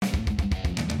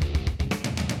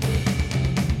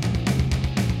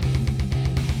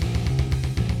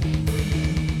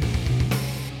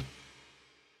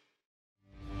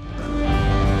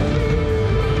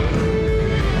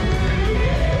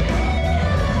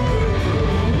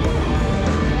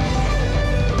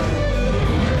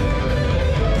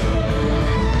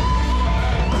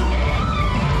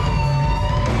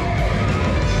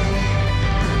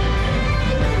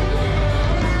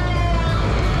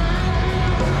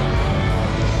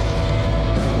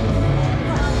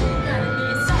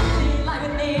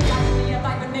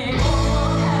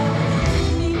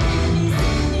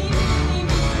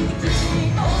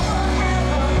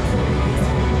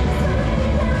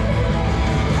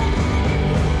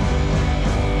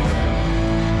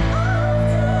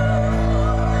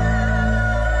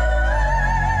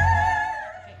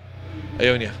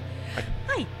Aonia.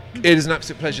 Hi. It is an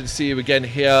absolute pleasure to see you again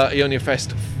here,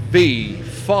 AoniaFest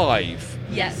V5.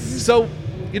 Yes. So,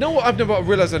 you know what I've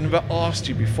realised I've never asked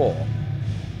you before?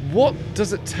 What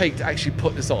does it take to actually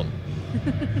put this on?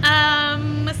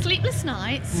 Sleepless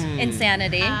nights.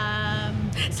 Insanity.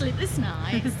 Sleepless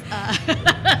nights.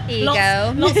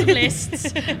 Ego. Lots of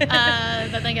lists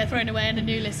that then get thrown away and a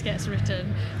new list gets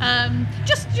written.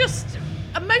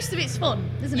 Most of it's fun,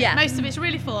 isn't it? Yeah. Most of it's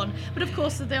really fun. But of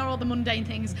course, there are all the mundane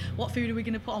things. What food are we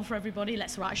going to put on for everybody?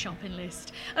 Let's write a shopping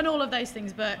list. And all of those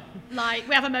things. But like,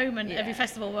 we have a moment every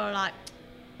festival where we're like,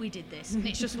 we did this, and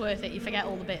it's just worth it. You forget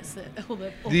all the bits, all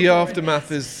the aftermath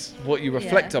bits. is what you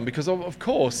reflect on, because of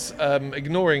course,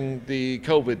 ignoring the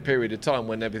COVID period of time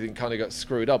when everything kind of got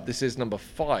screwed up, this is number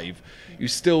 5. You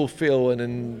still feel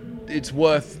and it's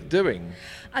worth doing.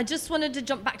 I just wanted to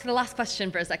jump back to the last question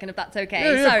for a second, if that's okay.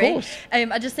 Yeah, Sorry. of course.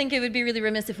 I just think it would be really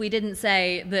remiss if we didn't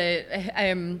say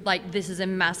that, this is a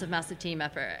massive, massive team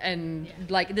effort. And,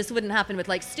 this wouldn't happen with,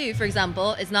 Stu, for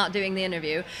example, is not doing the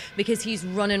interview because he's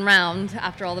running around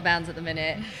after all the bands at the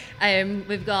minute.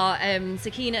 We've got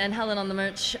Sakina and Helen on the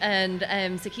merch, and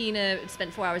Sakina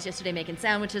spent 4 hours yesterday making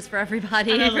sandwiches for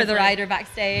everybody, for the rider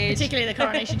backstage. Particularly the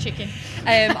Coronation Chicken.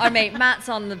 Our mate Matt's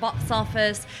on the box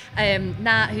office,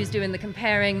 Nat, who's doing the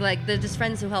comparing, they're just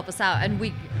friends who help us out, and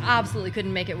we absolutely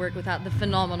couldn't make it work without the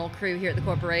phenomenal crew here at the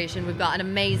corporation. We've got an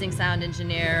amazing sound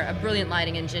engineer, a brilliant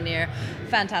lighting engineer,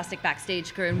 fantastic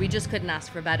backstage crew, and we just couldn't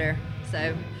ask for better.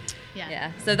 So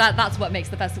yeah. So that's what makes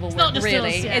the festival work, not just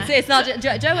really. Us, yeah. It's not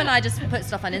Joe and I just put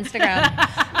stuff on Instagram.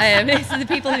 It's the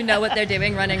people who know what they're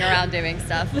doing, running around doing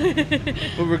stuff.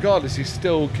 But regardless, you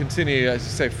still continue, as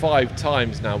you say, 5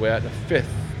 times now. We're at the 5th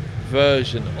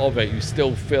version of it. You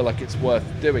still feel like it's worth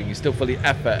doing. You still feel the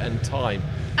effort and time.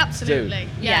 Absolutely.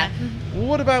 Yeah.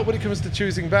 What about when it comes to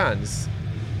choosing bands?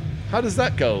 How does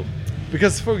that go?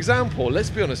 Because, for example, let's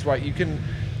be honest, right? You can.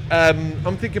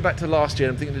 I'm thinking back to last year.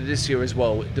 I'm thinking of this year as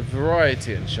well. The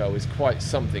variety in show is quite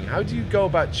something. How do you go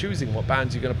about choosing what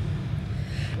bands you're going to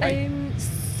play?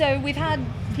 So we've had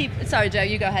people. Sorry, Joe,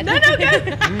 you go ahead. No, go.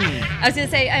 I was going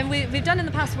to say, we've done in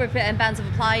the past where bands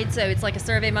have applied. So it's like a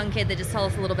survey monkey. They just tell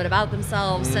us a little bit about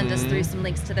themselves, send us through some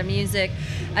links to their music,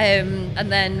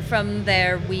 and then from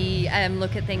there we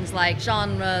look at things like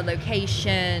genre,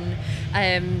 location,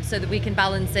 so that we can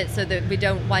balance it, so that we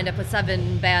don't wind up with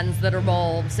 7 bands that are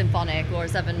all symphonic or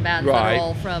 7 bands that are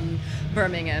all from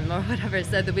Birmingham or whatever.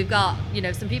 So that we've got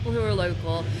some people who are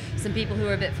local, some people who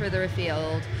are a bit further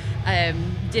afield.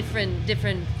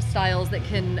 Different styles that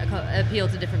can appeal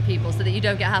to different people, so that you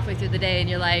don't get halfway through the day and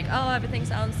you're like, oh, everything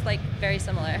sounds very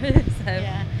similar.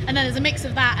 Yeah, and then there's a mix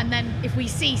of that, and then if we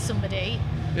see somebody,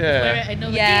 we're at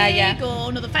another gig or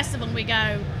another festival, and we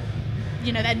go,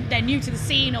 they're new to the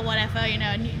scene or whatever,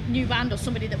 a new band or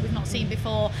somebody that we've not seen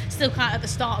before, still kind of at the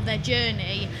start of their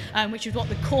journey, which is what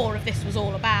the core of this was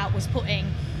all about, was putting,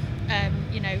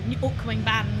 upcoming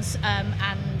bands and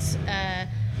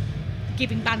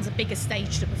giving bands a bigger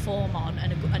stage to perform on,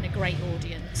 and a great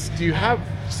audience. Do you have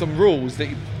some rules that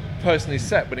you personally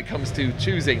set when it comes to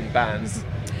choosing bands?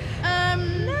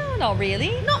 No, not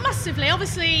really. Not massively.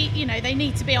 Obviously, they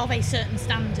need to be of a certain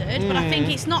standard, but I think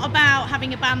it's not about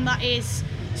having a band that is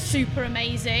super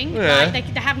amazing. Yeah. They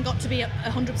haven't got to be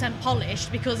 100%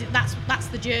 polished, because that's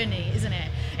the journey, isn't it?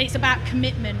 It's about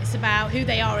commitment. It's about who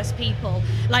they are as people.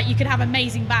 You could have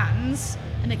amazing bands,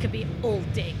 and they could be all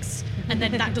dicks, and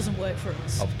then that doesn't work for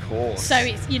us. Of course. So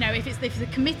it's if they're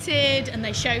committed and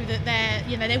they show that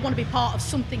they're they want to be part of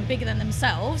something bigger than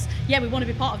themselves. Yeah, we want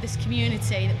to be part of this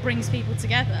community that brings people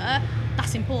together.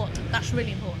 That's important. That's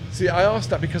really important. See, I asked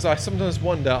that because I sometimes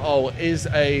wonder, is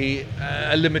a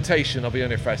limitation of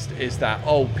AoniaFest is that,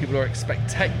 people are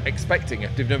expecting,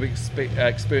 if they've never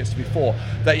experienced it before,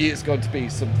 that it's going to be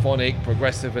symphonic,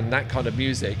 progressive, and that kind of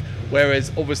music.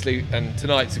 Whereas, obviously, and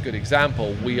tonight's a good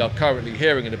example, we are currently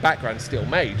hearing in the background Steel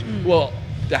Mage, well,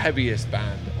 the heaviest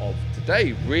band of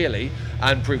today, really,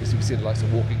 and previously we've seen the likes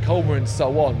of Walking Coma and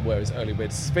so on, whereas earlier we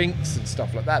had Sphinx and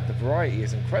stuff like that. The variety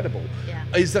is incredible. Yeah.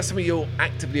 Is that something you're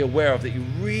actively aware of, that you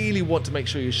really want to make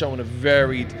sure you're showing a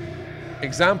varied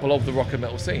example of the rock and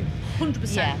metal scene?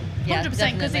 100%. Yeah,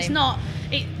 100%, because it's not...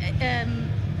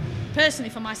 Personally,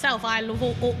 for myself, I love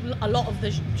a lot of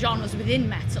the genres within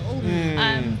metal.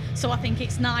 So I think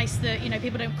it's nice that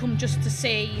people don't come just to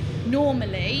see.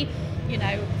 Normally, you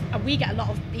know, and we get a lot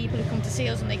of people who come to see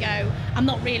us and they go, I'm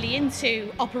not really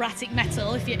into operatic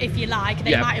metal, if you like.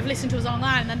 They might have listened to us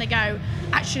online and then they go,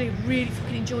 actually, really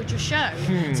fucking enjoyed your show.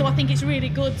 So I think it's really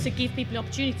good to give people the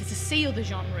opportunity to see other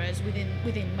genres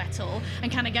within metal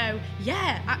and kind of go,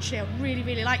 yeah, actually, I really,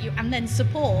 really like you, and then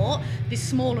support this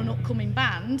small and upcoming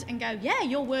band and go, yeah,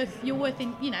 you're worth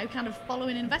in, you know, kind of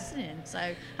following and investing in.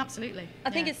 So absolutely. I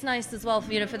think it's nice as well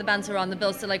for, you know, for the bands who are on the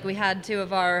bill. So like we had two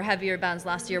of our heavier bands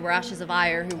last year were Ashes of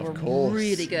Ire, who were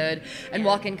really good, and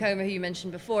Walk in Coma, who you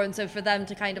mentioned before. And so for them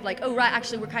to kind of like, oh right,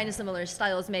 actually we're kind of similar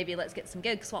styles, maybe let's get some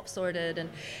gig swaps sorted, and,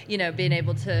 you know, being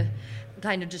able to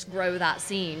kind of just grow that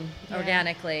scene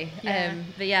organically.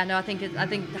 But yeah, no, I think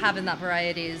having that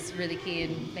variety is really key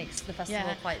and makes the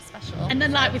festival quite special. And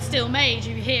then like with Still Mage,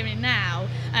 you're hearing now,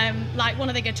 like one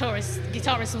of the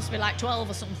guitarists must be like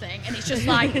 12 or something, and it's just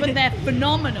like, but they're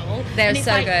phenomenal. They're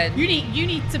so like, good. You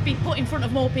need to be put in front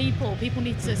of more people. People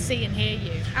need to see and hear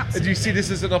you. Absolutely. And do you see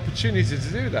this as an opportunity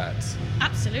to do that?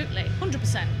 Absolutely,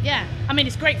 100%. Yeah, I mean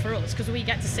it's great for us because we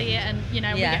get to see it, and you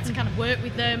know we get to kind of work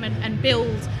with them and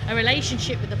build a relationship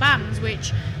with the bands,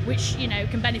 which you know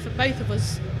can benefit both of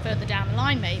us further down the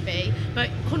line maybe. But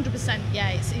 100%,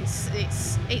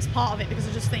 it's part of it, because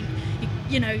I just think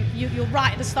you know you're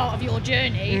right at the start of your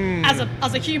journey as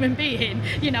a human being.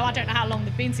 You know, I don't know how long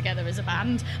they've been together as a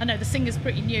band. I know the singer's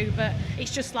pretty new, but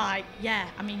it's just like, yeah,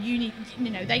 I mean you need, you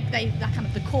know, they're kind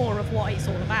of the core of what it's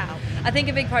all about. I think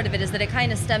a big part of it is that it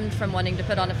kind of stemmed from wanting to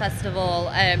put on a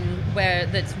festival where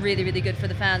that's really, really good for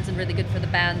the fans and really good for the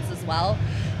bands as well.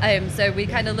 So we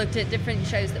kind of looked at different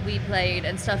shows that we played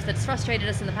and stuff that's frustrated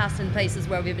us in the past in places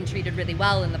where we've been treated really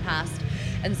well in the past.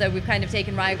 And so we've kind of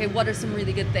taken, right, okay, what are some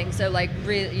really good things? So like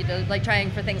really, you know, like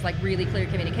trying for things like really clear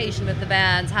communication with the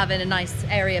bands, having a nice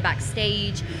area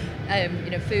backstage, you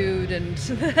know, food and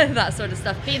that sort of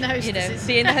stuff. Being the hostesses.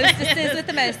 You know, being the hostesses with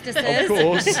the mostesses. Of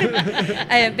course.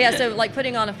 But yeah, so like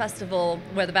putting on a festival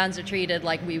where the bands are treated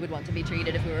like we would want to be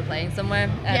treated if we were playing somewhere.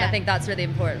 And I think that's really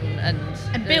important and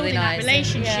building really nice. that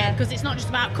relationship, because it's not just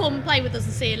about come play with us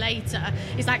and see you later.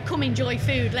 It's like come enjoy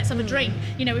food, let's have a drink.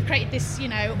 You know, we've created this, you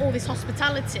know, all this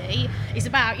hospitality is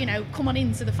about, you know, come on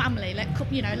into the family.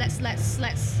 Let's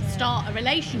start a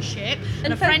relationship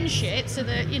and a friendship, so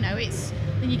that, you know, it's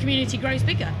then your community grows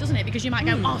bigger, doesn't it? Because you might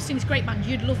go, oh, I've seen this great band,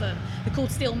 you'd love them. They're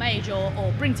called Still Mage or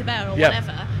Bring to Bear or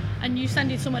whatever, and you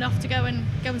sending someone off to go and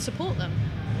support them.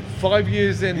 5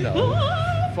 years in though.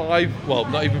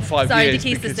 Not even 5 Sorry, years. Sorry, the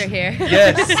key sister here.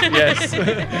 Yes.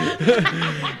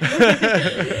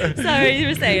 Sorry, you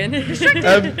were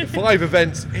saying. 5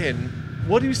 events in.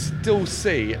 What do you still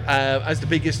see as the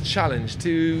biggest challenge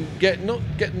to not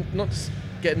just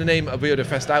getting the name of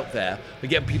AoniaFest out there,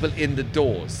 but getting people in the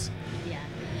doors? Yeah,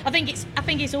 I think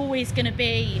it's always going to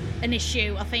be an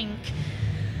issue. I think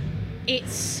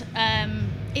it's a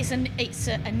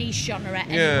niche genre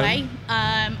anyway,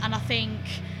 and I think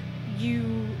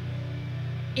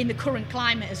in the current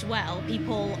climate as well,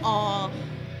 people are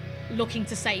looking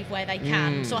to save where they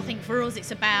can. So I think for us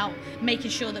it's about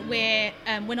making sure that we're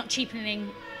not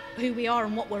cheapening who we are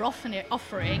and what we're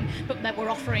offering, but that we're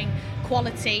offering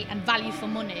quality and value for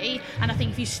money. And I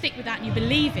think if you stick with that and you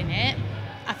believe in it,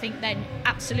 I think then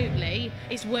absolutely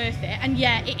it's worth it. And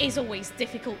yeah, it is always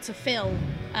difficult to fill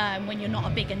when you're not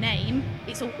a bigger name.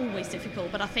 It's always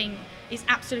difficult, but I think it's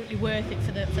absolutely worth it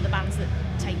for the bands that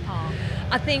take part.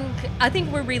 I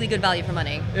think we're really good value for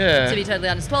money. Yeah. To be totally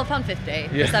honest, £12.50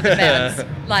 for 7 bands.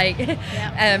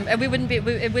 And it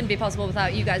wouldn't be possible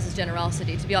without you guys'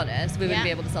 generosity. To be honest, we wouldn't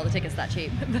be able to sell the tickets that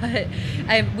cheap. But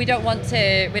we don't want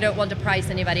to price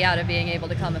anybody out of being able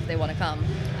to come if they want to come.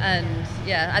 And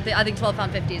yeah, I think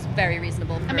 £12.50 is very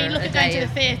reasonable for a day. I mean, look at going to the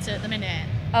theatre at the minute.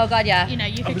 Oh God, yeah. You know,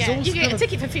 you could get a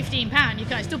ticket for £15. You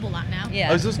guys double that now. Yeah.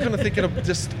 I was just kind of thinking of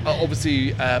just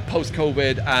obviously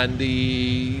post-COVID and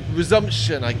the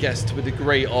resumption, I guess, to a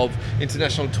degree of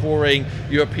international touring,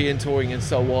 European touring, and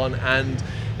so on. And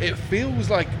it feels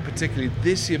like, particularly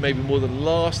this year, maybe more than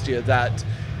last year, that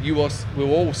we're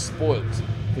all spoilt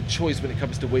for choice when it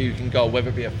comes to where you can go, whether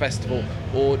it be a festival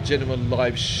or genuine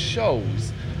live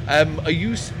shows. Are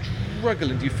you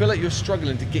struggling? Do you feel like you're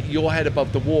struggling to get your head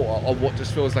above the water of what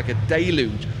just feels like a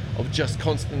deluge of just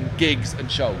constant gigs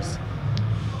and shows?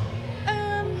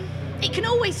 It can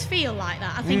always feel like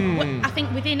that. I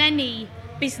think within any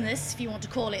business, if you want to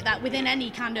call it that, within any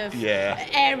kind of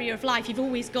area of life, you've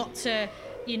always got a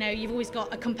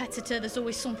competitor. There's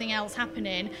always something else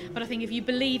happening. But I think if you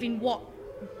believe in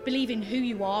who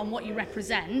you are and what you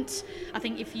represent, I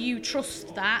think if you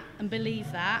trust that and believe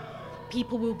that,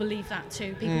 people will believe that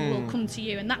too. People will come to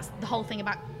you, and that's the whole thing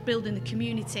about building the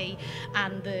community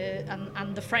and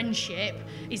the friendship,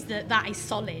 is that is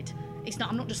solid.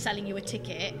 I'm not just selling you a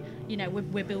ticket. You know,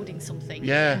 we're building something.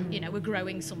 Yeah. You know, we're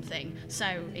growing something. So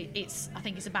I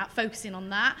think it's about focusing on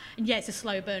that. And yeah, it's a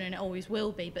slow burn and it always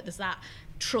will be, but there's that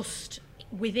trust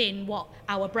within what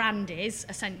our brand is,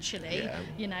 essentially. Yeah.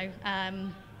 You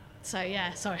know, so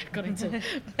yeah, sorry, I got into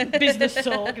business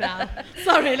talk now.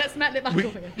 Sorry, let's make it back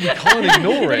up again. We can't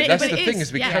ignore it. That's but the it thing is,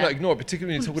 is we cannot ignore it,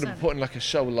 particularly when you're talking about 100%. putting like a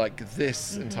show like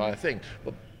this entire thing.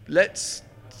 But let's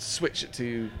switch it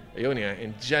to Aonia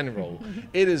in general.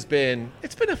 It's been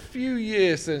a few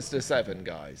years since the 7,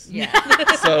 guys. Yeah.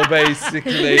 So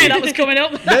basically, Knew that was coming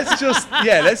up. let's just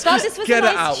this was get a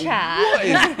it nice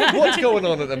out. chat. What's going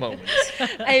on at the moment?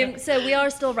 So we are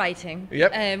still writing.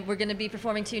 Yep. We're going to be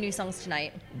performing 2 new songs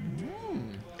tonight.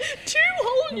 2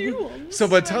 whole new ones. So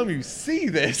by the time you see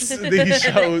this, these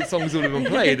songs will have been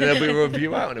played, and there'll be a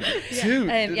review out in a bit.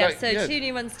 2. 2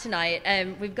 new ones tonight.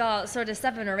 We've got sort of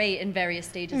 7 or 8 in various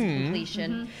stages of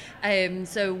completion.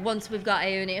 So once we've got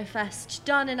AoniaFest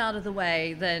done and out of the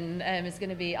way, then it's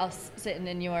going to be us sitting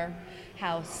in your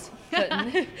house.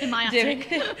 In my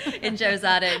attic. In Joe's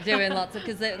attic, doing lots of,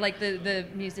 because the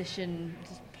musician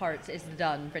part is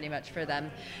done pretty much for them.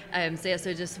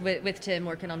 So just with Tim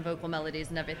working on vocal melodies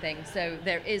and everything. So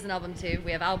there is an album too.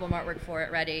 We have album artwork for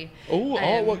it ready. Oh,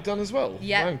 artwork done as well.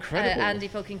 Yeah, wow, incredible. Andy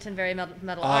Folkington, very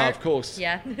metal art. Of course.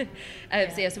 Yeah.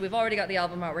 So we've already got the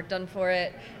album artwork done for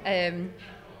it.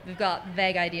 We've got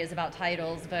vague ideas about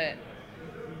titles, but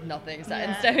nothing set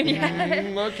in stone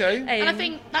yet. Okay. And I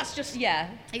think that's just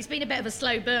it's been a bit of a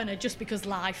slow burner just because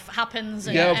life happens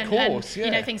and, of course, you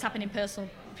know, things happen in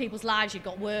people's lives. You've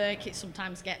got work, it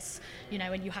sometimes gets, you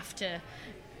know, and you have to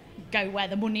go where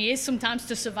the money is sometimes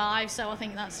to survive. So I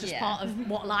think that's just part of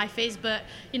what life is. But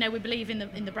you know, we believe in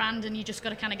the brand, and you just got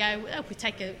to kind of go, if we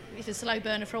take it's a slow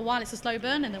burner for a while, it's a slow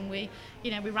burn, and then we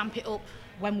ramp it up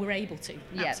when we're able to.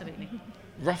 Absolutely.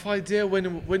 Rough idea when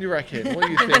you reckon? What are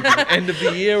you thinking? End of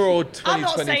the year or 2024? I'm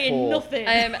not saying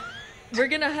nothing. We're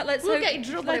gonna we'll get in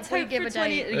trouble let's if we hope give for a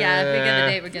date. Yeah, if we get a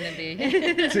date, we're gonna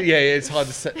be. So, it's hard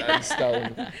to set that in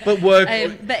stone. But work.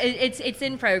 But it's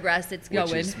in progress. It's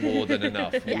going. Which is more than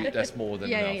enough. That's more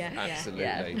than enough.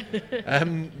 Absolutely.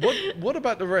 What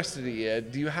about the rest of the year?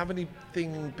 Do you have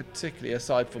anything particularly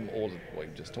aside from all of what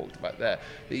you just talked about there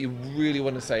that you really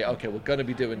want to say? Okay, we're going to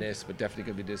be doing this. We're definitely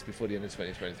going to be doing this before the end of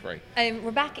 2023.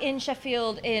 We're back in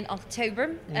Sheffield in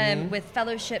October with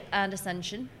Fellowship and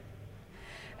Ascension.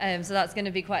 So that's going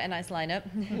to be quite a nice lineup.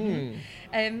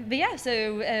 But yeah,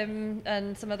 so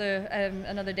and some other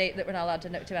another date that we're not allowed to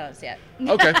announce yet.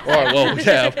 Okay, all right. Well,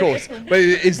 yeah, of course. But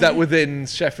is that within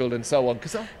Sheffield and so on?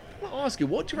 Because I want to ask you,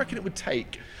 what do you reckon it would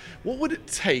take? What would it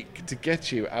take to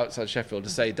get you outside Sheffield, to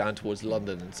say down towards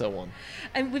London and so on?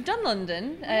 We've done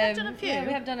London. We have done a few. Yeah,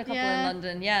 we have done a couple in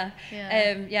London. Yeah.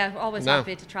 We're always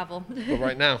happy to travel. But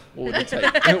right now, what would it take?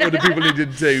 What do people need to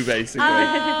do, basically?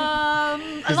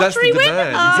 Because that's the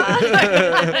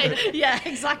demand. Yeah,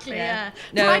 exactly. Yeah.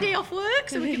 No. Friday off work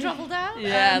so we can travel down.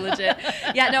 Yeah, legit.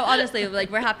 Yeah, no, honestly,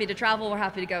 we're happy to travel. We're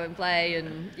happy to go and play,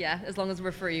 and as long as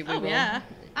we're free, we will. Yeah.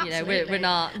 You know, we're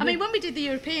not. I mean, when we did the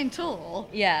European tour,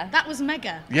 that was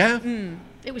mega. Yeah.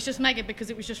 It was just mega because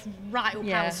it was just right up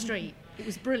our street. It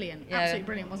was brilliant, absolutely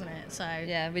brilliant, wasn't it? So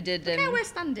we did. Look how we're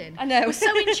standing. I know. We're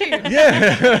so in tune.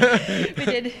 We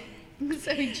did.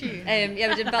 So in tune.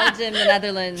 We did Belgium, the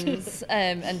Netherlands,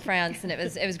 and France, and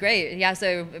it was great. Yeah,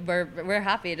 so we're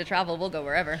happy to travel. We'll go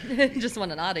wherever. Just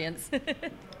want an audience.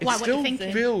 It still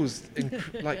feels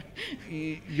like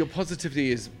your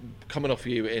positivity is coming off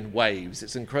you in waves.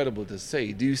 It's incredible to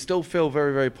see. Do you still feel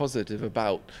very, very positive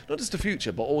about not just the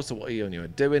future, but also what Aonia are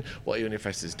doing, what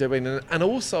AoniaFest is doing, and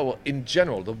also in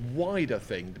general, the wider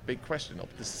thing, the big question of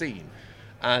the scene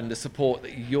and the support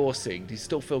that you're seeing? Do you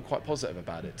still feel quite positive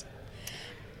about it?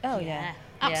 Oh yeah,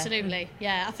 absolutely.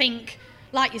 Yeah, I think,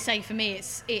 like you say, for me,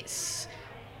 it's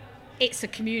a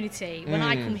community. When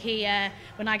I come here,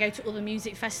 when I go to other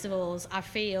music festivals, I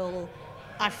feel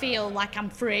like I'm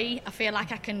free. I feel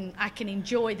like I can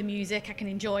enjoy the music. I can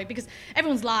enjoy, because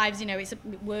everyone's lives, you know, it's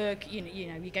work. You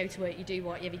know, you go to work, you do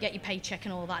what you get your paycheck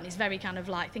and all that, and it's very kind of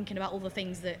like thinking about all the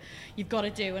things that you've got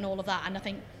to do and all of that. And I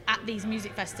think at these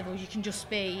music festivals, it can just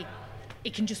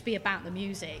be about the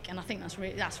music, and I think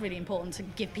that's really important, to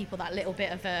give people that little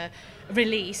bit of a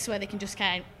release where they can just go,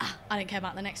 I don't care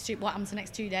about what happens the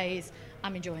next 2 days.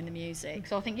 I'm enjoying the music.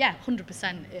 So I think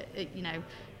 100%. You know,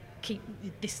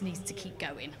 this needs to keep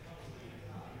going.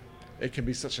 It can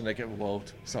be such a negative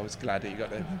world, so I was glad that you got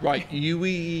there. Right,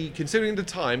 considering the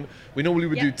time, we normally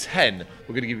would do 10. We're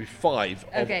going to give you 5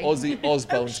 of Ozzy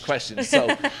Osbourne's questions.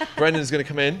 So Brendan's going to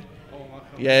come in.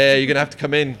 Yeah, you're going to have to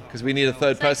come in because we need a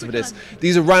third person for this.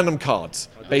 These are random cards,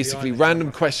 basically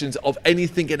random questions of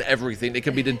anything and everything. It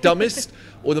can be the dumbest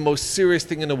or the most serious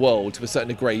thing in the world to a certain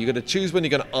degree. You're going to choose when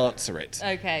you're going to answer it.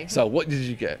 Okay. So what did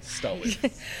you get to start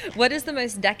with? What is the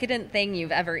most decadent thing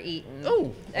you've ever eaten?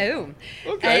 Oh.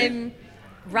 Okay.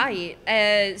 Right.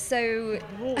 So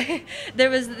there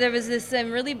was this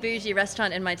really bougie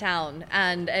restaurant in my town,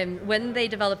 and when they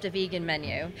developed a vegan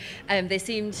menu, they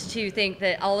seemed to think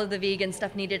that all of the vegan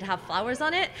stuff needed to have flowers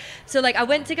on it. So like I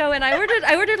went to go and I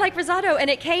ordered like risotto, and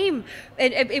it came.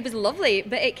 It was lovely,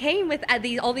 but it came with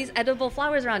all these edible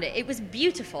flowers around it. It was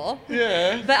beautiful.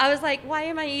 Yeah. But I was like, why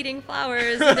am I eating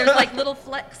flowers? And there's like little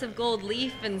flecks of gold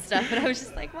leaf and stuff, and I was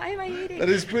just like, why am I eating? That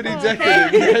is pretty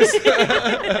decadent. Yes.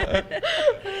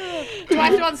 Do I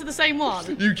have to answer the same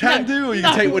one? You can do, or you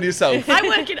can take one yourself. I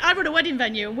run a wedding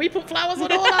venue, and we put flowers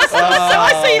on all our stuff, so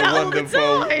I see that wonderful.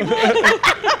 all the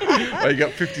time. Well, you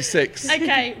got 56.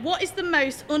 Okay, what is the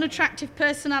most unattractive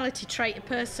personality trait a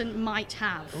person might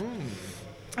have?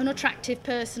 Unattractive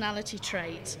personality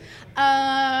trait.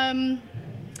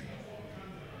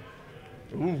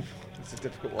 Ooh, that's a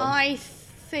difficult one. I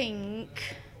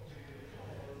think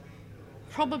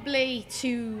probably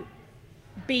to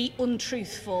be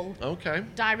untruthful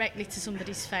directly to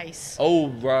somebody's face. Oh,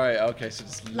 right. Okay, so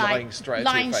just lying straight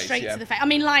to your face. To the face. I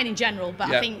mean, lying in general,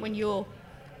 but I think when you're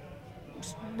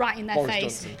right in their Boris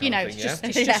face, Johnson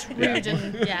it's just rude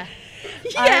and yeah.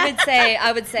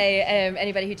 I would say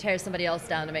anybody who tears somebody else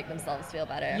down to make themselves feel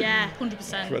better. Yeah,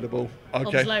 100%. Incredible. Oh,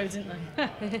 Okay. there's loads, isn't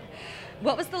there?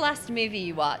 What was the last movie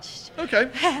you watched?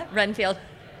 Okay. Renfield.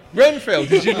 Renfield,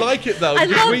 did you like it though? I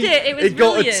loved it. It was It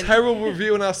got brilliant. a terrible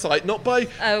review on our site. Not by.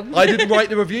 Oh. I didn't write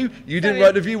the review. You didn't Sorry.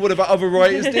 write the review. What about other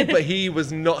writers did? But he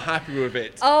was not happy with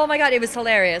it. Oh my god, it was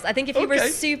hilarious. I think if you were Okay.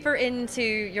 super into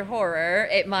your horror,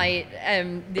 it might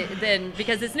then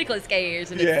because it's Nicolas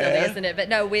Cage and it's Yeah. silly, isn't it? But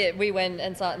no, we went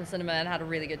and saw it in the cinema and had a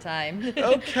really good time.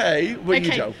 Okay, where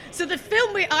you go? So the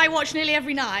film I watch nearly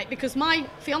every night because my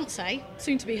fiance,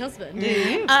 soon to be husband,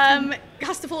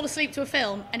 has to fall asleep to a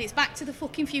film, and it's Back to the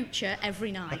fucking Future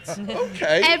every night.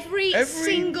 Okay. Every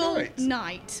single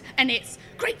night. And it's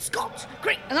great Scott,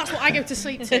 great, and that's what I go to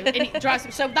sleep to. And it drives me.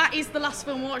 So that is the last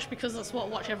film I watch because that's what I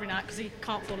watch every night because he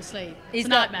can't fall asleep. He's It's a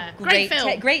got nightmare. great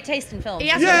film. great taste in films. He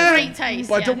has Yeah. got great taste.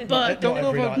 But yeah, I don't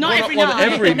know if Not every one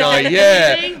night. every night.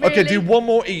 Yeah. Really? Okay, do one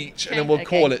more each, and then we'll Okay.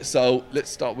 call it. So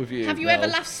let's start with you. Have you Mel. ever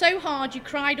laughed so hard you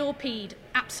cried or peed?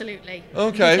 Absolutely.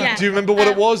 Okay. Yeah. Do you remember what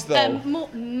it was though?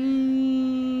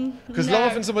 Because no.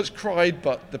 laughing so much cried,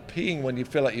 but the peeing when you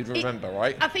feel like you'd remember,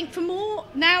 right? I think for more,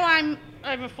 now I'm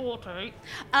over 40,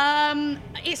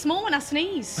 it's more when I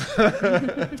sneeze.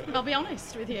 I'll be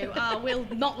honest with you. I will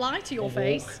not lie to your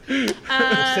face.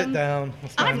 Sit down.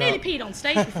 I've nearly peed on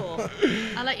stage before.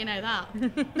 I'll let you know that.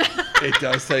 It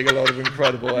does take a lot of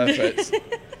incredible efforts.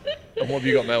 And what have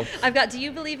you got, Mel? I've got, do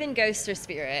you believe in ghosts or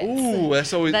spirits? Ooh,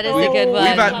 that's always. That is a good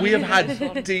one. We have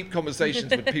had deep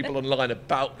conversations with people online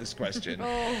about this question.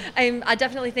 I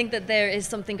definitely think that there is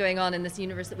something going on in this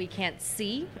universe that we can't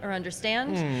see or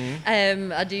understand.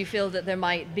 I do feel that there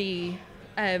might be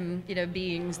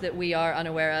beings that we are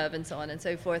unaware of and so on and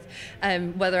so forth.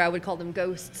 Whether I would call them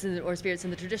ghosts or spirits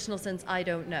in the traditional sense, I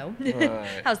don't know. Right.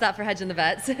 How's that for hedging the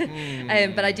bets?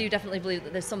 But I do definitely believe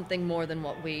that there's something more than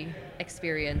what we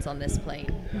experience on this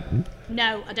plane.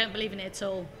 No, I don't believe in it at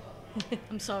all.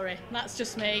 I'm sorry, that's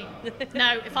just me.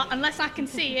 No, unless I can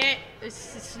see it,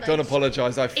 Don't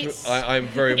apologise. I'm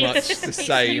very much the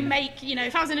same.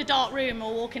 If I was in a dark room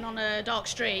or walking on a dark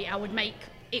street, you would make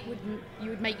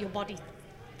your body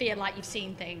feel like you've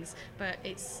seen things, but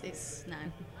it's no,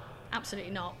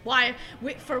 absolutely not. Why,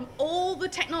 from all the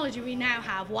technology we now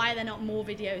have, why are there not more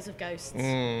videos of ghosts?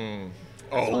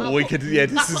 Oh, we could. Yeah,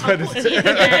 this is where this this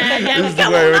is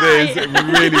where it is. It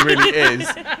really, really is.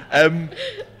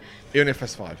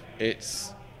 AoniaFest 5.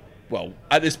 It's, well,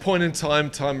 at this point in time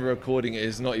of recording, it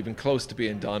is not even close to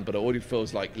being done, but it already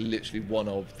feels like literally one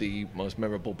of the most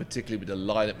memorable, particularly with the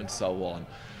lineup and so on.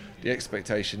 The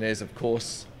expectation is, of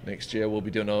course, next year we'll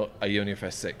be doing a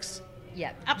AoniaFest 6.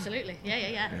 Yeah, absolutely.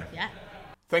 Yeah.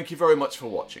 Thank you very much for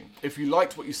watching. If you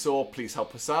liked what you saw, please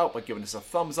help us out by giving us a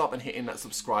thumbs up and hitting that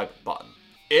subscribe button.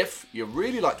 If you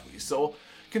really liked what you saw,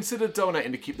 consider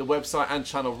donating to keep the website and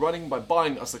channel running by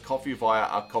buying us a coffee via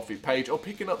our coffee page or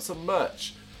picking up some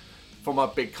merch from our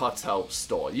Big Cartel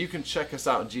store. You can check us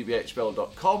out on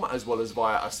GBHBL.com as well as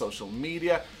via our social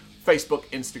media, Facebook,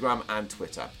 Instagram and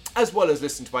Twitter, as well as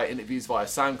listen to our interviews via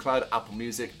SoundCloud, Apple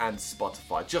Music and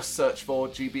Spotify. Just search for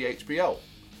GBHBL.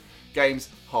 Games,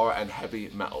 horror and heavy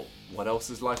metal. What else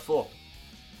is life for?